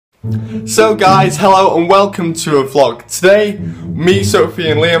So guys, hello and welcome to a vlog. Today, me, Sophie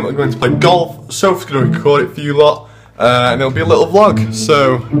and Liam are going to play golf. Sophie's going to record it for you lot, and it'll be a little vlog.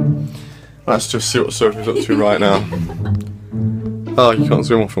 So, let's just see what Sophie's up to right now. Oh, you can't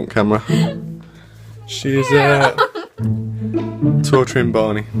see my front camera. She's torturing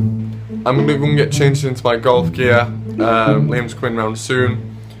Barney. I'm going to go and get changed into my golf gear. Liam's coming round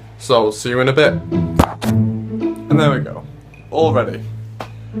soon, so I'll see you in a bit. And there we go, all ready.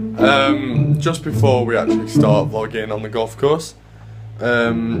 Just before we actually start vlogging on the golf course,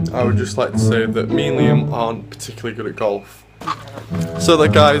 I would just like to say that me and Liam aren't particularly good at golf. So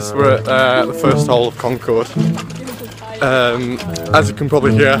that guys, we're at the first hole of Concord. As you can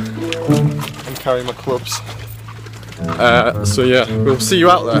probably hear, I'm carrying my clubs. So yeah, we'll see you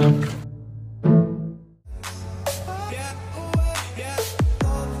out there.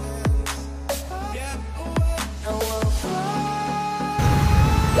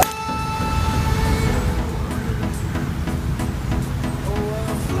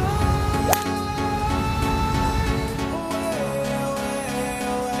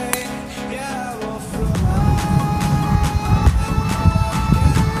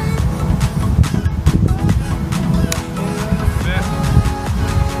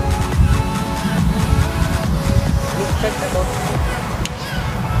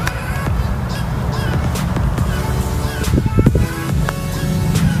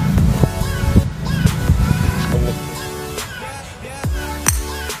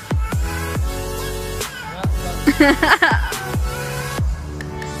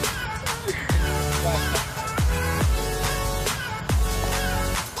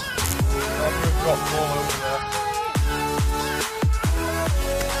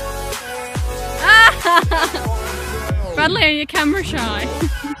 Bradley, are you camera shy?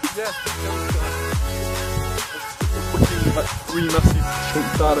 Yeah. Like 3 massive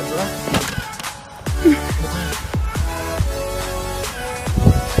chunks out of there.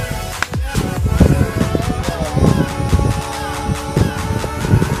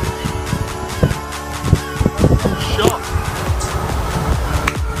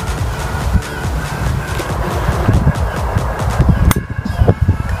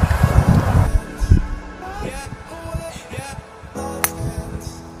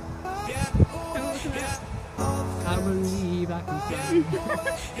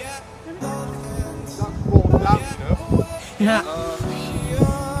 Yeah.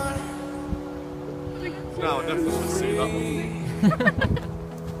 No, I definitely should see that one.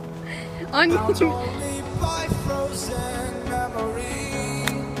 On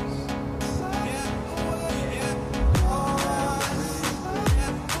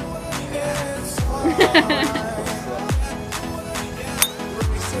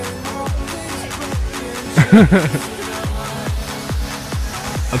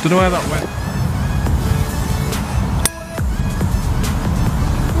I don't know where that went.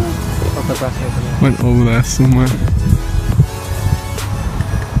 Went over there somewhere.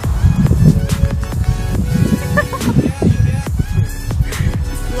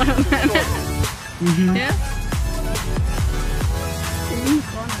 Yeah.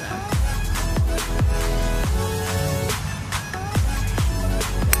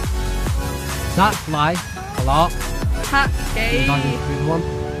 That fly a lot. Okay.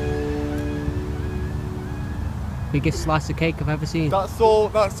 Biggest slice of cake I've ever seen. That's all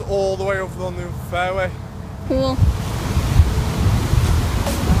the way over on the fairway. Cool.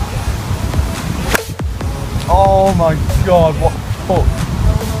 Oh my god, what the fuck?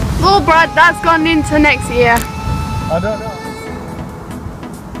 Oh Brad, that's gone into next year. I don't know.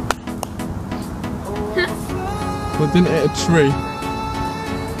 Well, didn't hit a tree.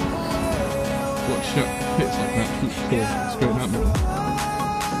 What shot hits like that? Keeps cool. Straight at me.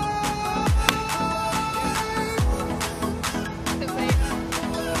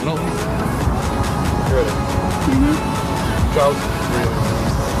 No. Really? Mm-hmm. Charles, really.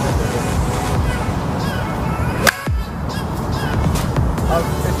 I've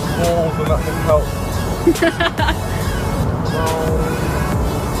hit balls and that didn't help.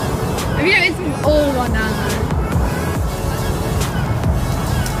 Have you noticed we've all gone down there?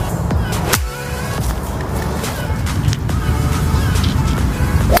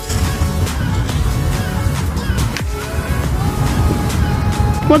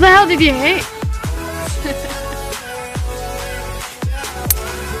 What the hell did you hit?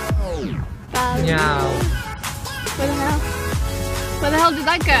 Yeah. Where the hell? Where the hell did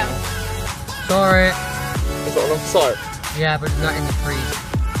that go? Sorry. Is that on the side? Yeah, but not in the trees.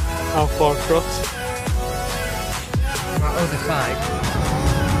 How far across? On the other side.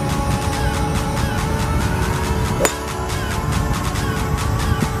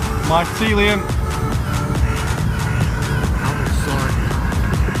 mycelium.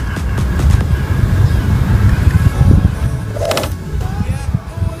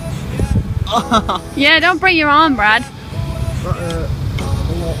 Yeah, don't break your arm, Brad.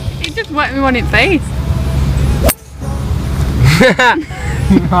 It just wet me on its face.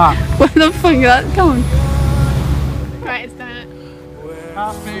 Where the fuck is that going? Right, it's done it.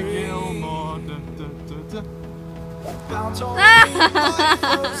 Happy Gilmore. Da, da, da, da.